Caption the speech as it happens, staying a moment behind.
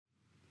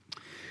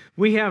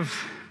We have,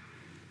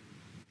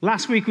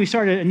 last week we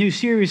started a new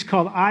series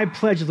called I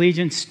Pledge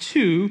Allegiance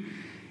To,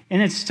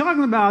 and it's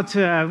talking about,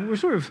 we're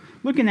sort of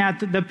looking at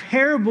the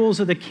parables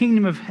of the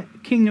kingdom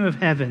of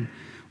heaven.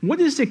 What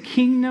is the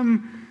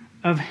kingdom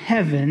of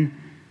heaven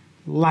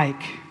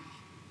like?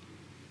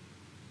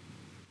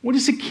 What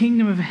is the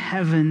kingdom of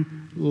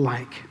heaven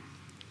like?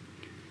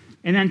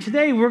 And then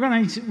today we're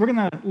going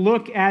to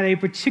look at a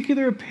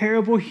particular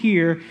parable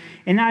here.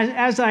 And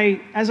as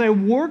I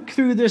work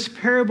through this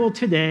parable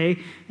today,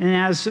 and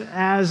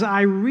as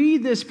I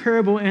read this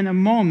parable in a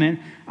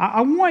moment,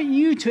 I want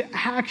you to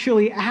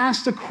actually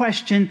ask the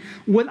question,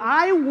 would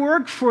I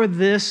work for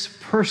this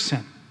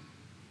person?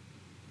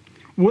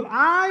 Would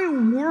I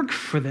work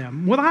for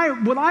them? Would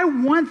I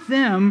want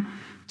them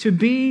to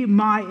be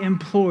my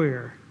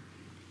employer?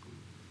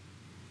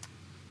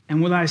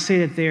 And would I say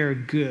that they're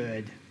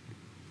good?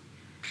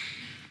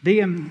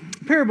 The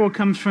parable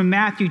comes from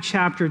Matthew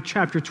chapter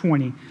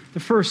 20, the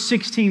first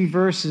 16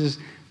 verses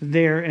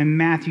there in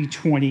Matthew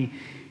 20.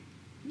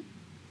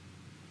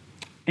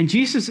 And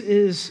Jesus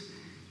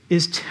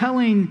is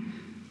telling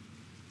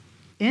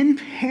in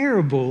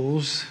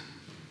parables,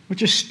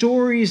 which are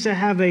stories that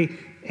have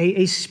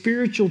a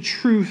spiritual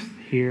truth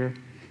here,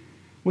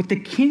 what the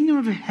kingdom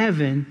of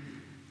heaven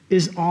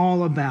is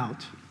all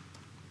about.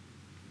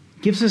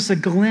 Gives us a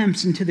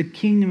glimpse into the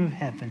kingdom of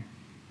heaven.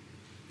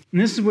 And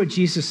this is what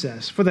Jesus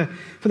says. For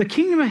the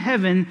kingdom of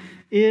heaven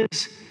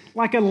is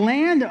like a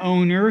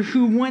landowner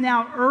who went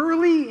out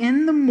early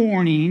in the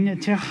morning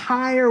to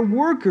hire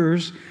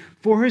workers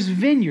for his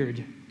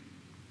vineyard.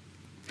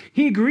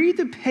 He agreed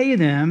to pay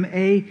them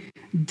a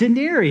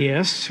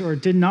denarius for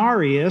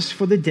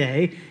the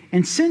day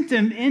and sent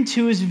them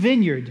into his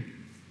vineyard.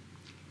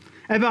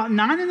 About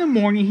 9 in the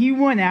morning, he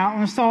went out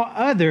and saw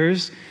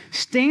others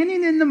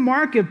standing in the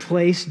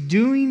marketplace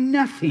doing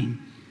nothing.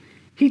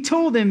 He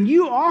told them,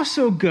 "You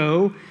also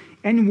go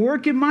and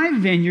work in my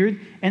vineyard,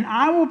 and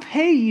I will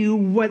pay you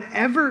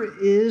whatever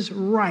is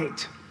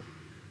right."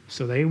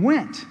 So they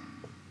went.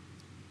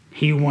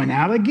 He went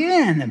out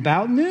again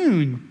about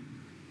noon.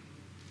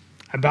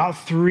 About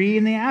 3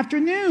 in the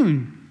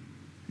afternoon,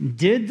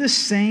 did the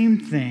same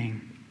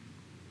thing.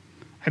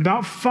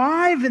 About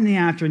 5 in the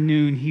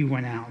afternoon, he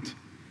went out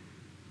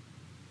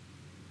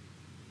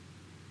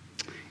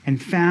and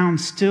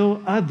found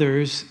still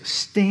others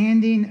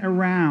standing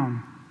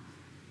around.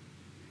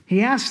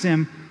 He asked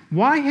them,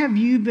 "Why have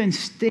you been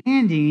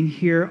standing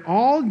here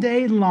all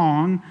day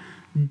long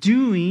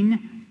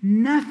doing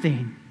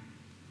nothing?"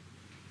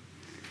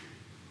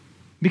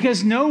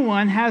 "Because no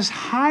one has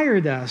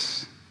hired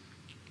us,"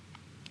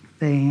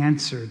 they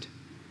answered.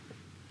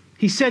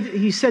 He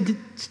said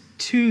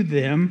to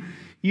them,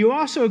 "You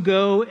also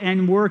go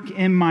and work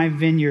in my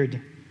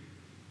vineyard."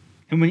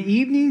 And when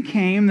evening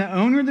came, the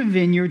owner of the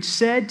vineyard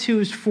said to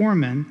his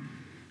foreman,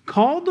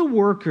 "Call the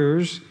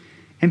workers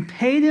and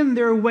pay them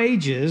their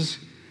wages,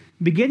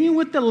 beginning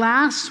with the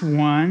last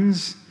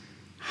ones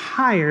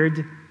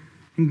hired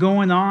and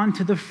going on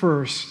to the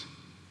first."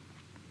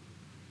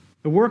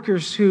 The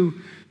workers who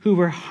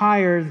were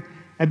hired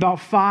about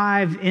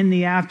 5 in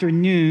the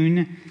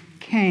afternoon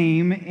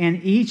came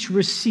and each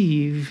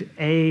received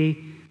a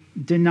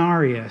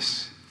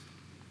denarius.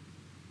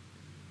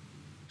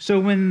 So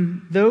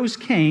when those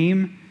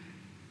came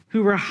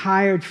who were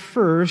hired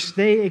first,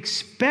 they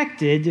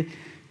expected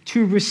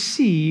to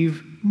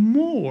receive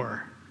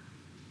more.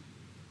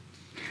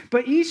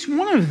 But each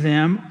one of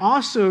them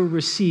also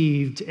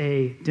received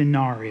a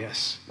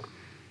denarius.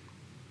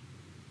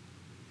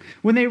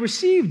 When they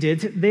received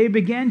it, they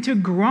began to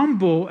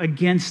grumble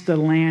against the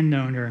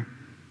landowner.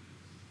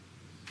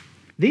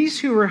 "These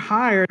who were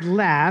hired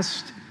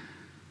last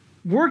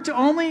worked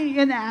only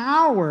an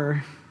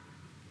hour,"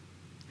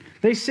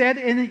 they said,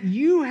 "and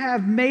you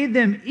have made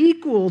them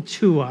equal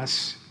to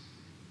us,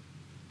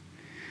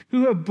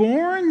 who have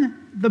borne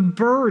the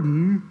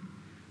burden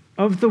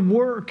of the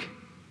work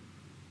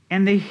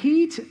and the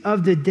heat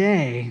of the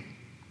day."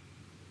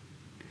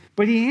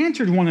 But he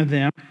answered one of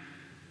them,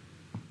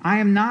 "I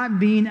am not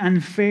being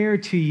unfair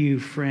to you,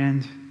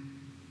 friend.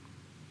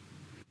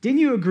 Didn't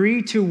you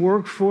agree to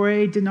work for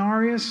a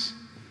denarius?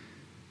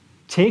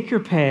 Take your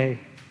pay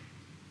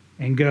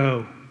and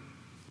go.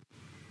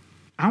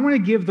 I want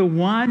to give the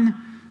one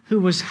who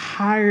was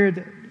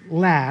hired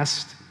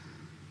last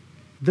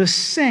the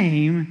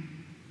same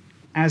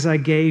as I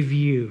gave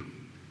you.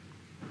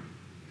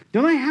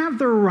 Don't I have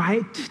the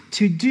right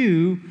to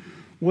do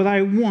what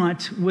I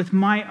want with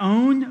my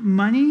own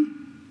money?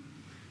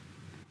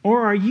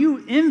 Or are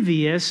you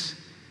envious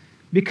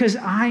because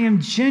I am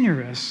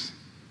generous?"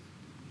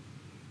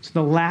 So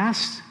the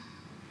last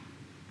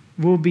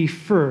will be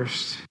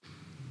first,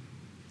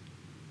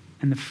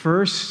 and the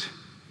first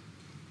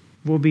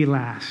will be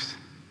last.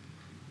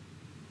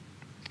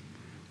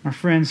 My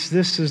friends,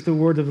 this is the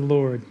word of the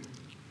Lord.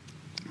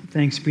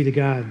 Thanks be to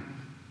God.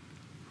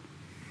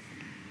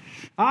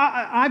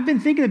 I've been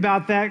thinking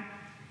about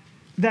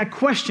that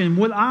question.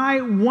 Would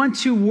I want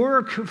to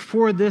work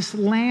for this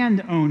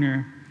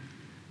landowner?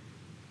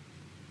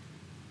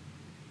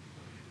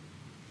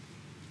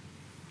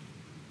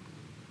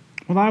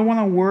 Well, I want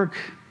to work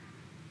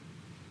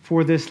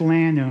for this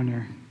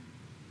landowner.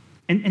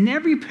 And in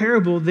every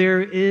parable,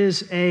 there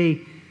is a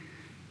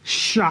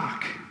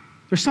shock.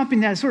 There's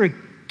something that sort of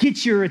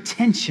gets your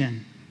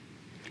attention.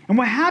 And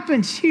what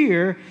happens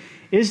here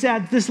is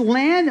that this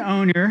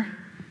landowner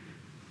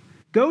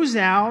goes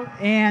out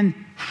and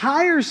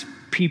hires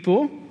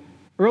people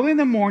early in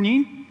the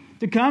morning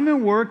to come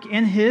and work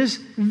in his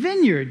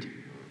vineyard.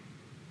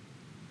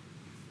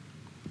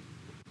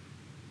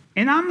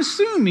 And I'm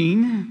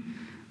assuming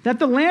that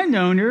the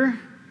landowner,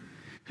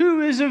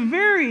 who is a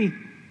very,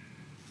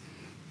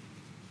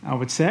 I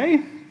would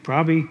say,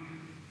 probably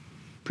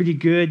pretty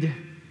good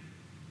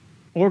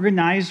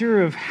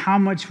organizer of how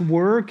much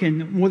work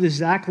and what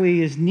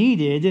exactly is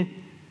needed,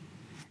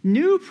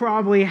 knew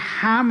probably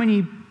how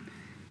many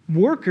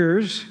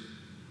workers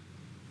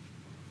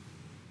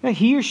that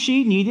he or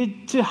she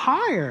needed to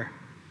hire.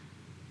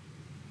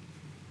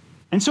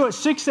 And so at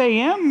 6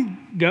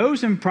 a.m.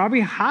 goes and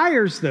probably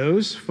hires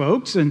those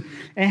folks and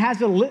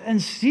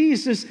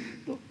sees this,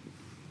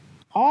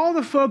 all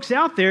the folks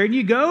out there, and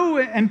you go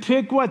and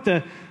pick what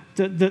the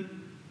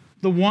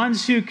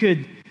ones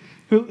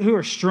who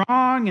are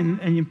strong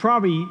and you're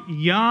probably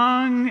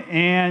young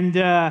and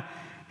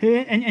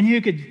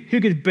who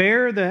could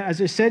bear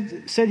as I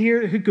said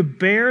here, who could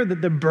bear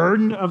the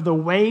burden of the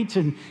weight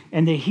and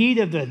the heat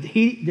of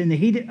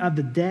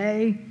the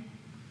day.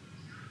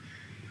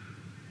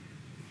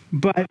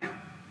 But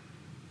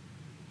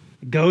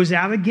it goes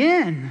out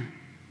again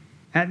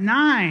at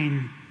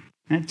 9,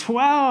 at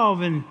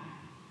 12,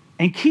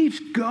 and keeps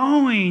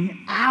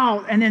going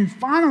out, and then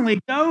finally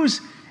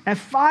goes at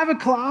 5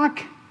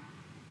 o'clock,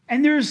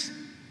 and there's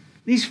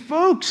these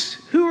folks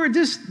who are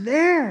just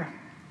there,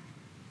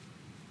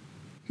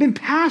 been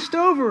passed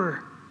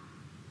over,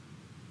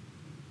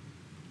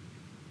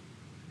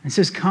 and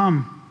says,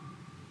 come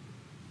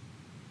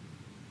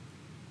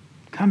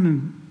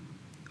and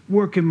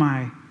work in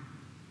my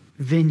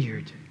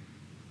vineyard.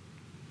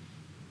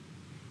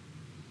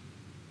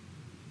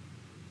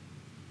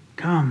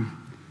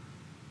 Come,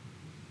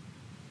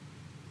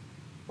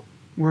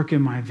 work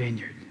in my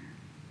vineyard.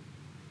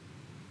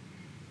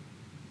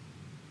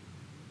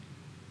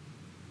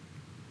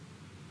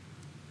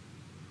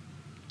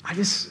 I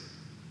just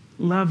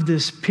love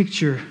this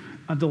picture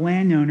of the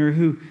landowner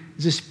who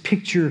is this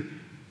picture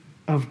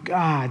of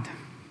God,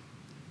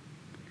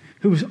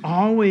 who is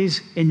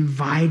always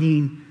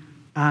inviting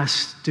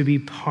us to be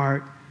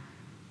part,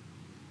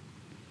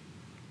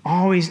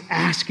 always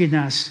asking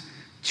us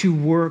to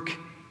work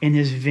in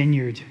his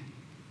vineyard.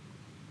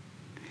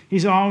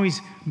 He's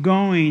always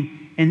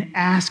going and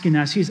asking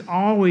us. He's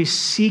always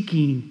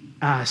seeking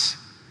us.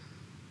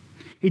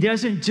 He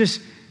doesn't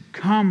just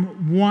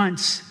come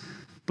once,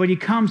 but he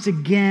comes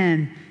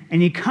again,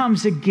 and he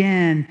comes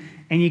again,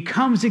 and he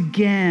comes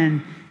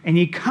again, and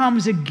he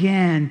comes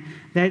again.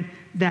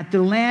 That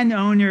the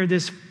landowner,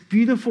 this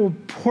beautiful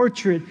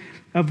portrait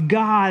of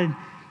God,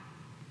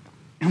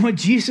 and what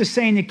Jesus is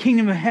saying, the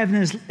kingdom of heaven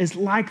is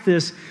like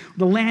this.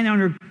 The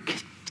landowner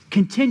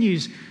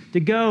continues to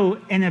go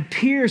and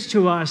appears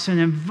to us and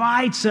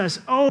invites us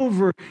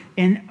over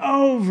and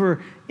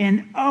over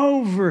and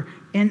over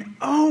and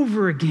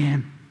over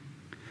again.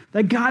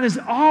 That God is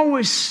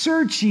always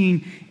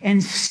searching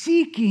and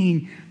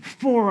seeking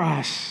for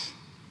us.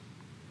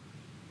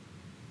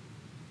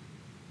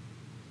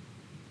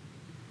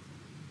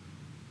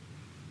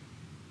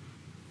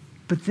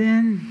 But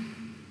then,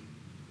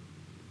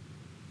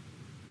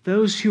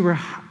 those who were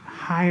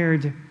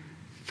hired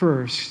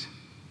first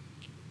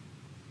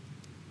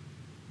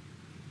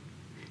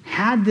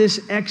had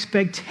this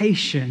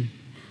expectation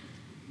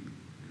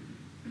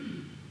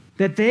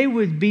that they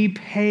would be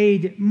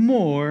paid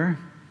more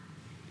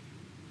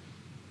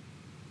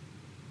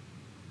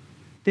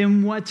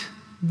than what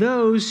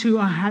those who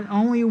had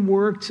only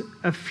worked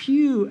a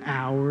few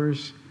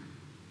hours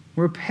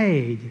were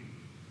paid.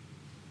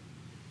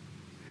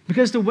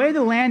 Because the way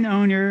the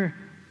landowner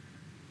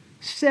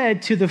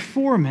said to the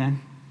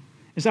foreman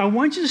is, I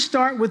want you to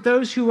start with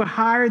those who were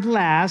hired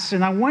last,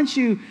 and I want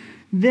you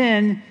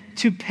then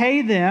to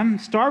pay them,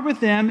 start with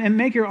them, and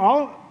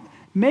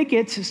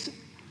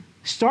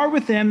start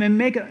with them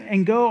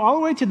and go all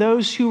the way to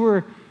those who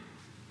were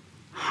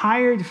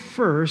hired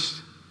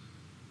first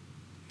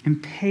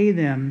and pay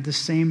them the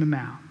same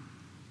amount.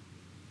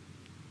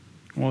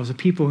 Well, as the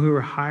people who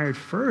were hired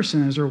first,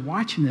 and as they're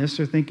watching this,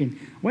 they're thinking,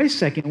 wait a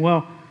second,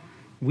 well,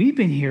 we've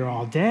been here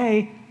all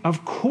day.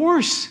 Of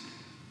course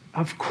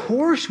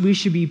we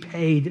should be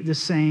paid the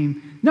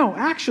same. No,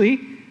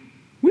 actually,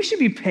 we should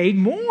be paid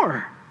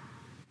more.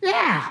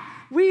 Yeah,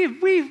 we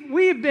have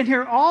been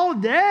here all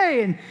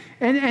day,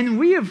 and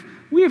we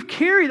have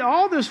carried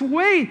all this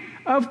weight.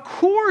 Of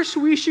course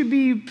we should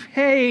be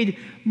paid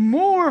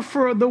more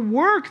for the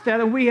work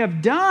that we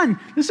have done.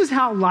 This is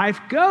how life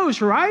goes,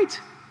 right?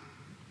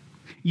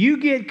 You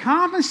get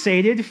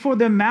compensated for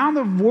the amount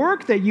of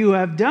work that you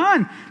have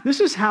done. This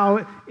is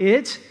how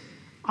it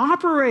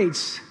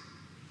operates.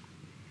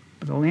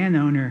 But the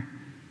landowner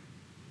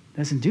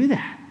doesn't do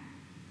that.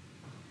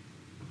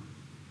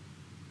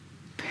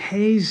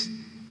 Pays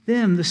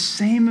them the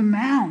same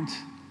amount,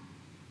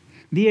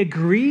 the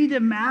agreed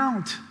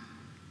amount.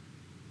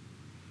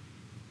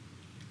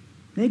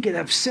 They get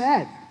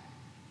upset.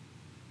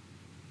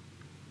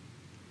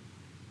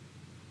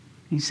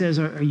 He says,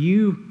 are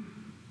you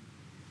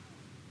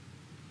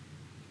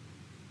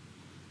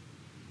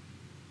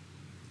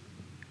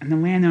And the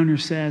landowner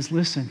says,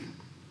 listen,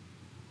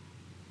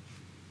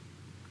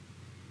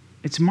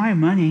 it's my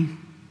money.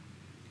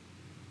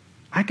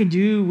 I can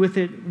do with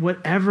it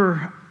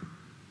whatever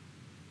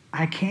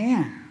I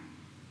can.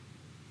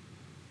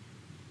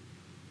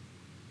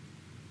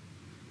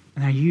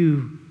 And are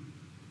you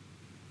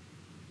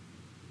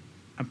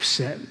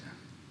upset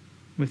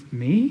with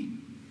me?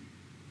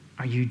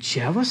 Are you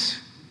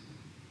jealous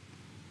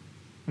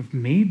of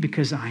me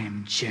because I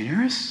am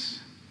generous?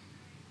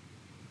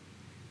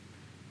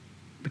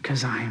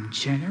 Because I am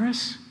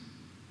generous?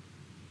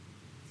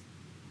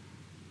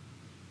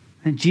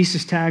 And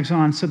Jesus tags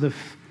on, so the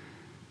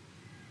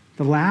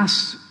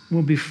last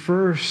will be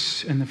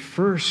first, and the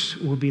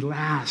first will be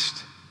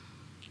last.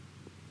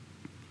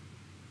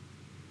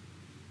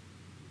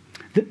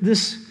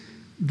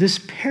 This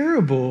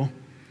parable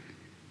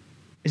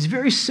is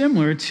very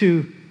similar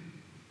to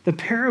the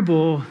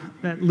parable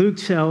that Luke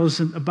tells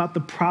about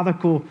the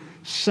prodigal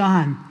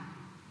son.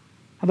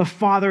 How the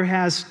father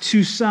has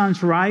two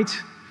sons, right?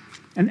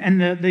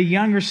 And the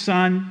younger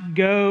son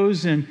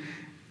goes and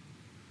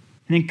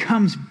then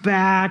comes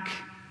back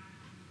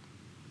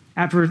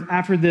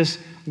after this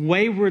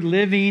wayward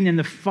living, and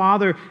the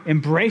father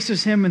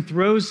embraces him and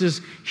throws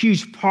this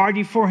huge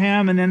party for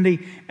him. And then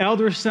the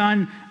elder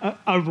son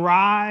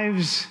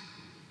arrives,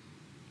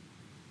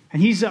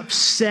 and he's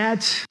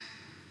upset.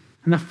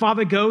 And the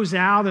father goes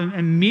out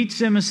and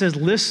meets him and says,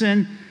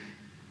 listen,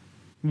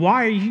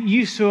 why are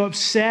you so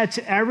upset?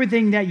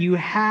 Everything that you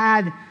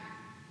had,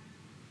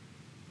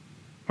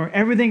 or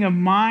everything of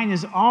mine,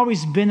 has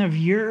always been of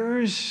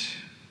yours.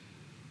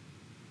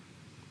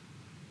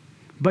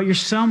 But your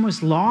son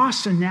was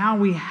lost, and now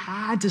we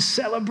had to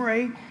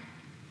celebrate.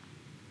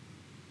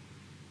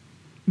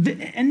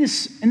 In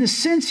the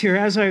sense here,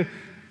 as I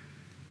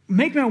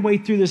make my way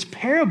through this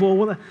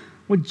parable,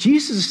 what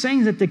Jesus is saying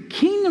is that the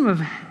kingdom of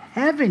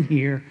heaven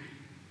here,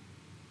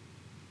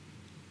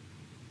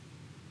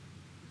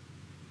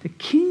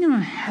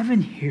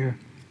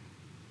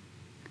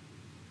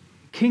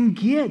 can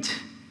get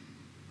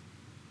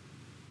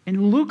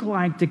and look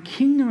like the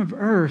kingdom of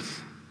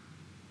earth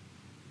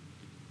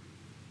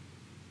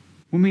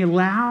when we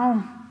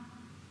allow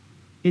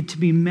it to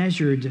be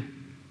measured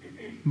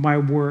by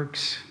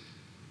works.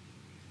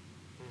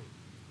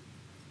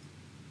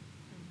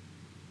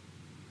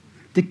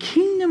 The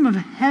kingdom of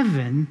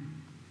heaven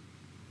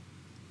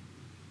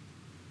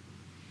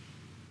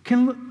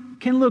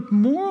can look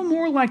more and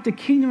more like the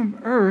kingdom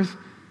of earth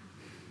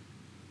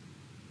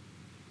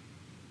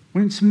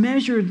when it's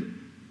measured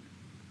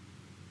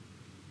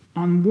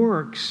on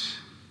works.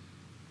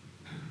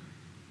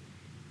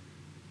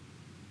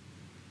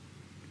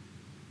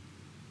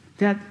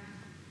 That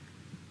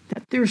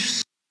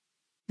there's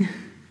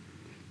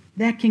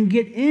that can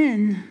get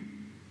in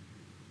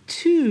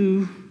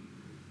to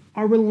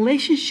our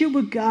relationship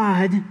with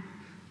God.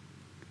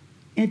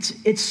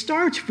 It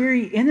starts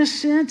very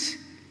innocent,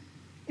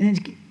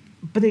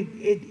 but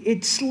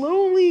it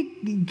slowly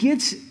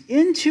gets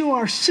into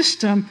our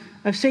system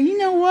of saying, you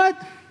know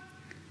what?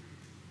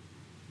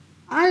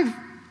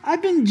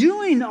 I've been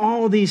doing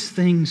all these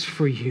things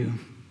for you.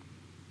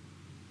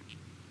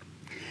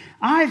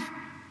 I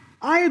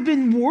have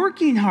been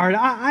working hard.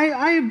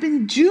 I have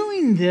been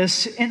doing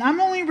this, and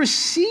I'm only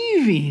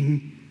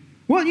receiving.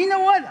 Well, you know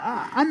what?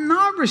 I'm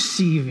not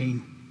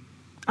receiving.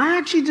 I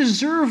actually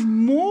deserve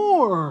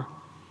more.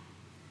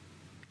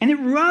 And it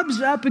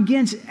rubs up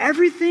against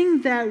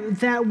everything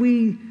that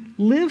we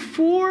live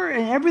for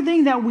and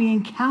everything that we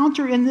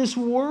encounter in this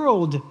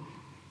world.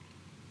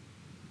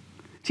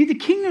 See, the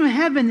kingdom of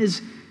heaven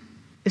is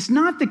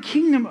not the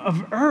kingdom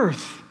of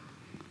earth.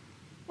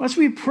 As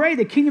we pray,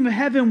 the kingdom of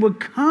heaven would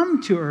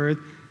come to earth.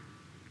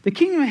 The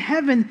kingdom of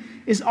heaven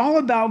is all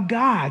about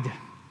God.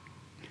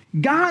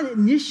 God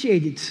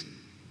initiates.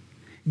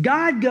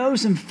 God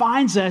goes and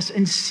finds us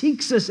and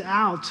seeks us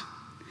out.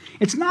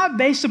 It's not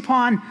based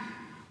upon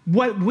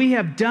what we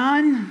have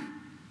done.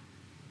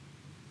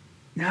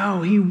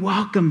 No, he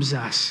welcomes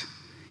us.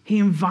 He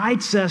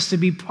invites us to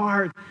be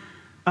part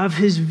of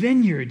his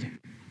vineyard.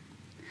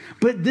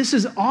 But this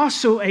is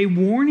also a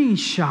warning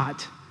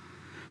shot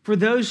for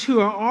those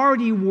who are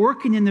already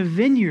working in the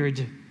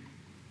vineyard.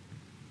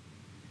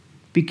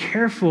 Be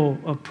careful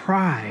of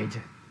pride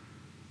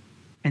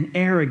and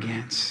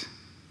arrogance.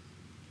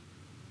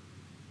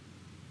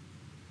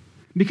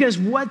 Because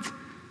what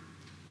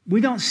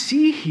we don't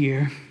see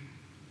here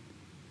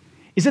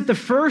is that the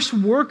first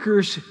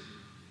workers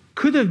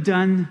could have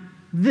done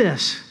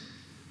this.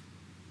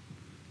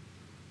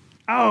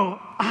 Oh,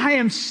 I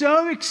am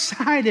so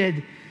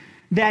excited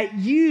that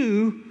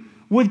you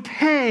would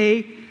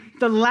pay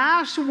the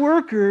last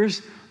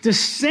workers the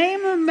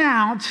same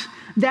amount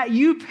that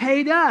you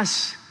paid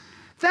us.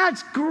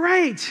 That's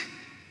great.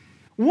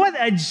 What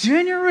a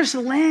generous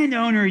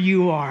landowner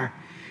you are.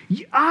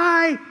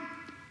 I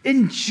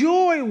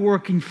enjoy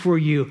working for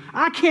you.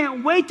 I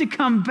can't wait to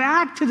come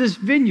back to this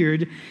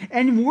vineyard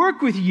and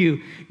work with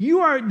you. You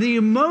are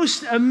the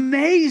most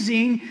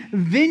amazing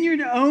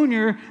vineyard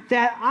owner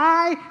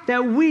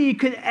that we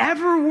could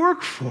ever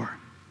work for.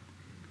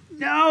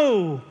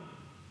 No.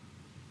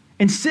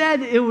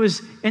 Instead, it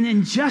was an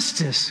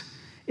injustice.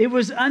 It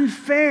was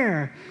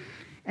unfair.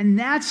 And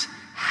that's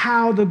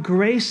how the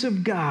grace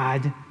of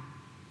God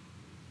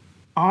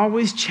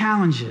always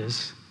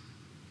challenges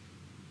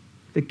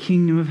the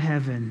kingdom of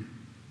heaven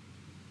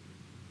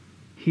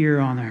here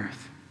on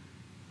earth.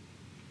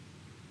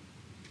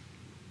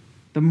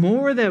 The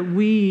more that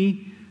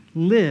we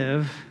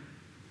live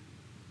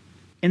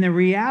in the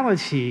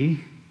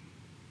reality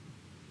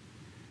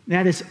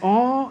that it's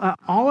all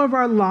of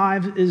our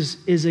lives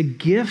is a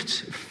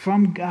gift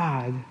from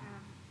God,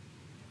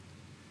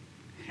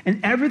 and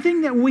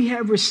everything that we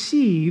have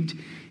received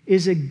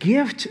is a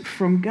gift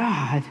from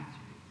God,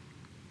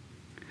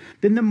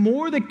 then the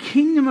more the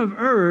kingdom of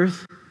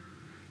earth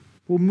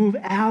will move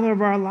out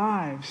of our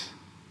lives.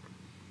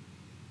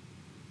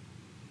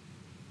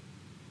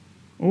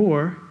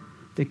 Or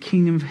the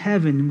kingdom of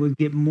heaven will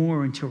get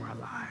more into our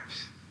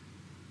lives.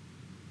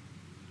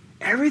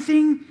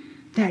 Everything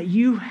that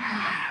you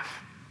have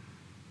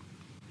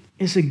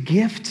is a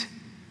gift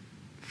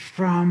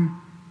from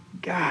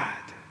God.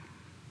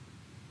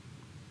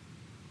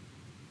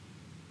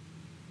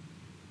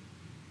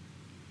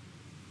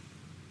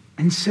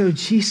 And so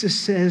Jesus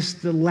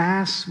says the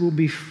last will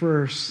be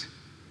first,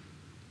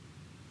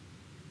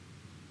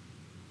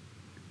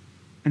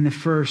 and the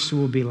first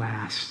will be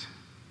last.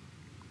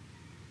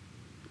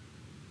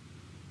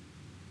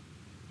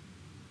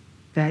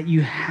 That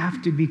you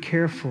have to be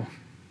careful,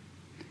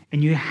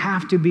 and you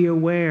have to be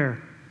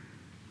aware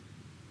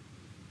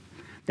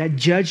that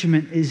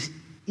judgment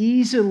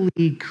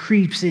easily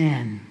creeps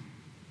in,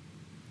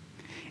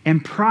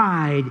 and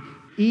pride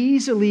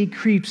easily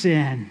creeps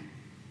in,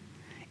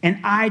 and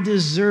I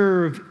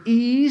deserve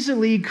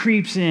easily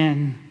creeps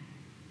in,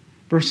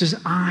 versus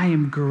I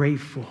am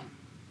grateful.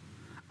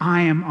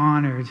 I am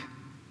honored.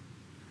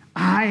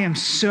 I am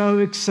so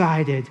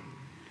excited.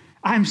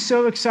 I'm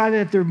so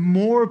excited that there are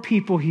more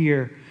people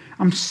here.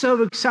 I'm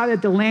so excited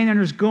that the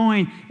landowner's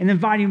going and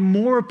inviting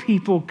more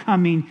people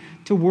coming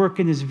to work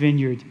in his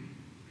vineyard.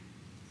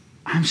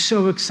 I'm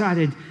so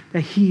excited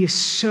that he is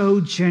so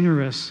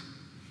generous.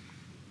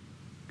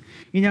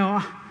 You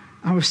know,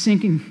 I was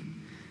thinking,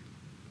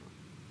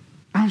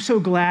 I'm so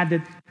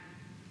glad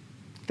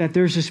that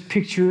there's this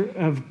picture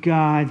of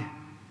God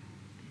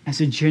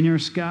as a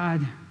generous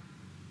God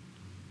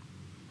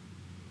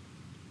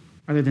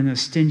rather than a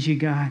stingy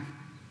God.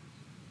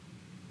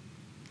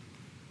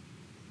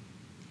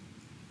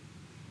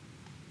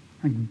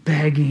 Like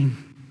begging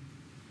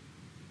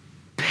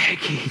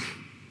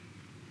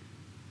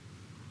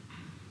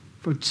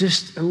for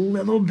just a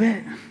little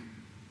bit.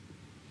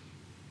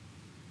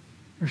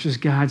 Versus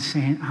God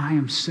saying, I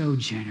am so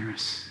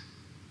generous.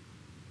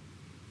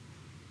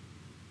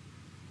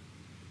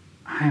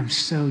 I am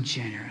so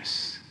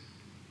generous.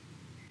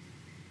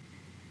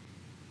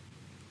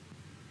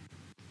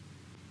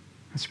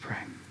 Let's pray.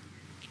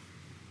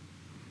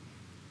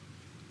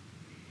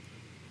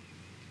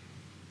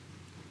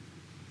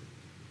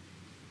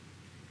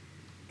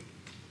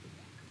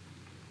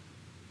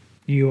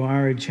 You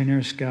are a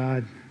generous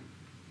God.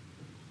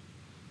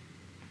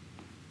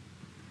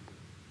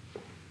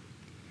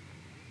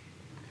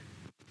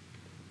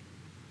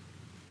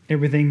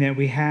 Everything that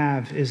we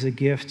have is a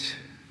gift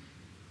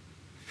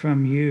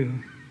from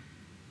you.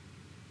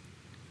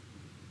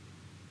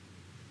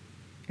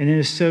 And it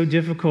is so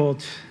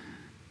difficult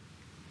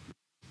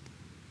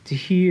to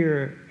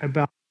hear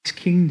about this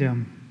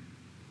kingdom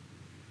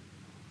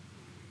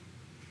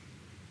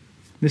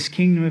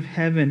of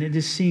heaven. It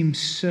just seems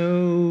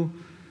so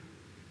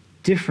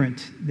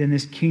different than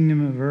this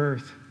kingdom of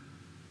earth.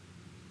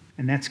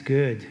 And that's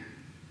good.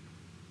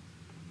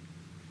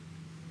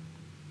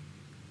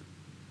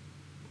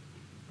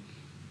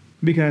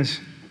 Because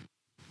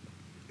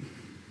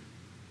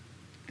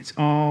it's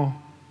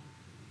all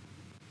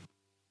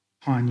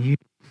on you.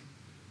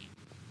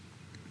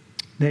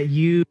 That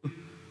you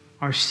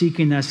are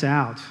seeking us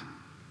out.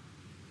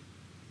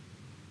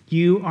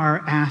 You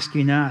are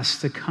asking us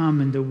to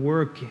come and to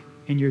work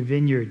in your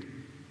vineyard.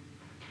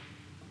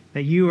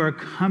 That you are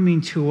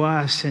coming to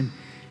us and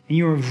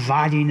you are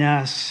inviting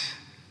us.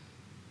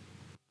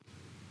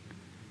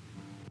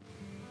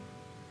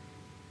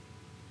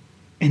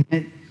 And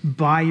that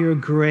by your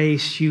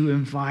grace, you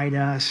invite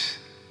us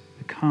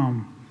to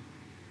come.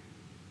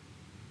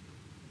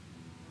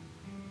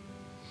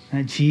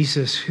 That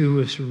Jesus, who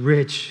was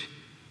rich,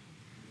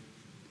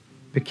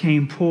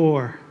 became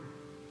poor.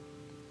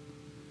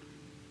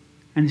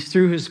 And it's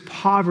through his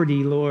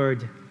poverty,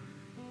 Lord,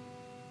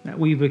 that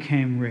we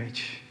became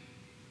rich.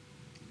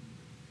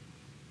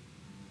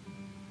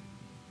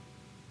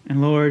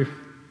 And Lord,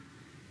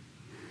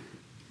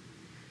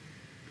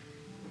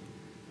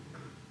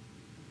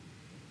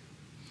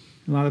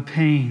 a lot of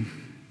pain,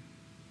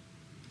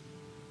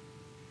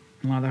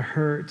 a lot of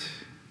hurt.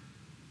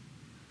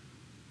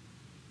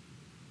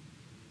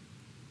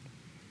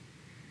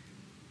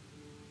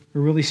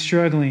 We're really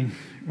struggling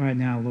right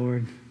now,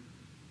 Lord.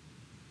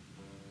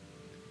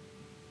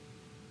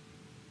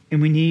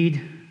 And we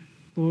need,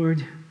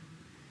 Lord,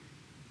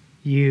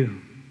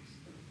 you.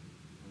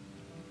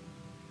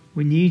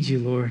 We need you,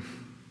 Lord.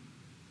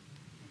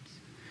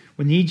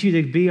 We need you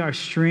to be our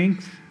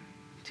strength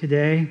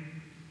today.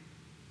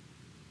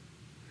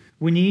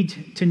 We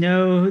need to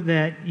know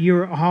that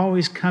you're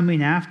always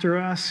coming after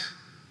us.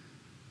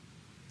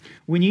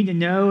 We need to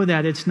know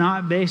that it's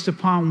not based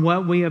upon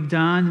what we have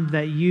done,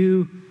 that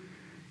you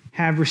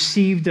have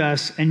received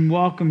us and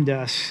welcomed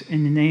us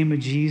in the name of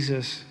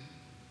Jesus.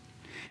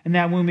 And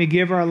that when we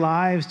give our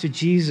lives to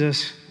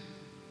Jesus,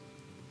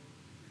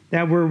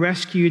 that we're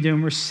rescued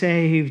and we're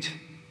saved.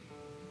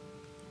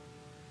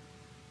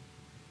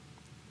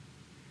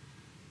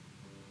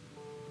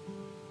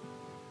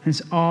 And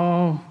it's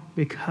all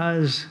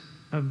because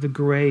of the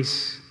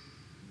grace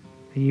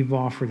that you've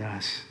offered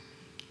us.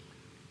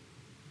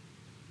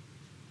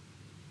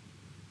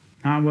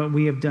 Not what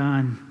we have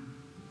done,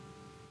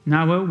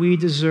 not what we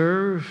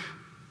deserve,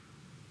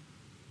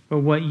 but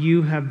what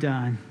you have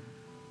done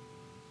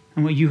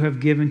and what you have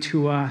given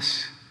to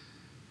us.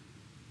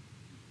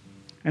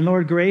 And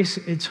Lord, grace,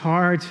 it's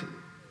hard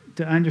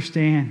to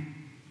understand.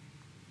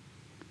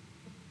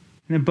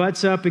 And it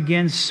butts up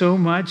against so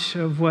much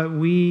of what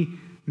we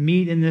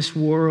meet in this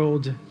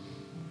world.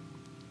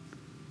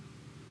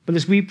 But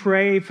as we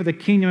pray for the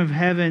kingdom of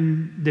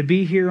heaven to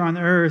be here on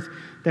earth,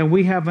 that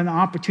we have an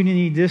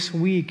opportunity this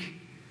week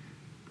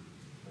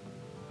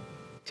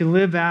to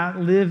live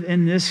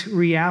in this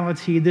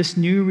reality, this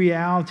new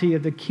reality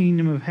of the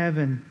kingdom of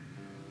heaven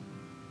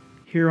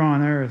here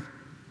on earth.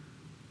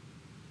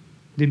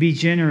 To be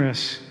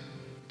generous,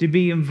 to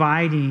be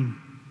inviting,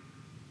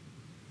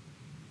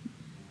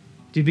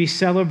 to be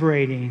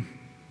celebrating,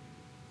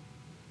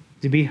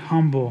 to be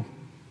humble,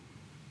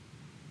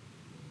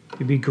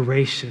 to be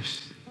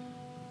gracious.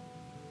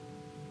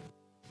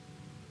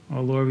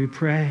 Oh Lord, we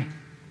pray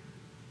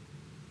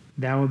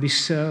that will be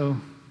so.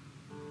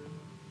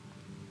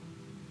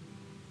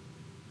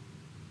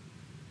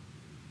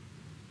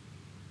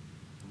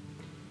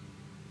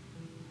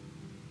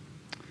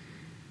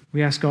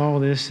 We ask all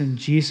this in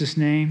Jesus'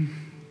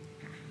 name,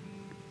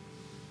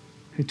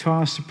 who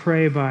taught us to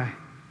pray by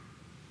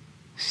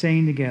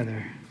saying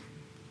together,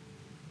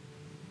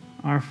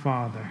 Our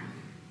Father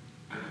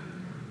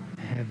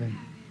in heaven,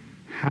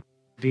 hallowed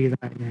be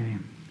thy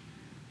name.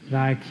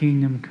 Thy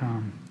kingdom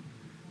come,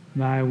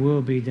 thy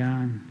will be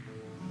done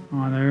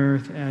on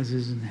earth as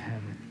is in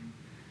heaven.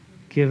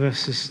 Give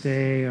us this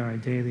day our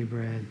daily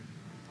bread,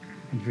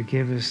 and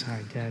forgive us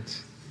our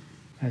debts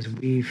as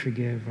we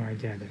forgive our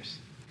debtors.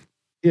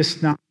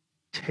 This not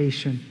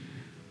temptation,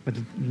 but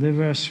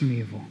deliver us from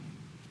evil.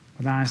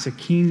 For thine is the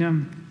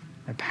kingdom,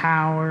 the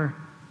power,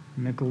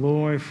 and the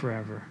glory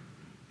forever.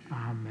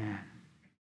 Amen.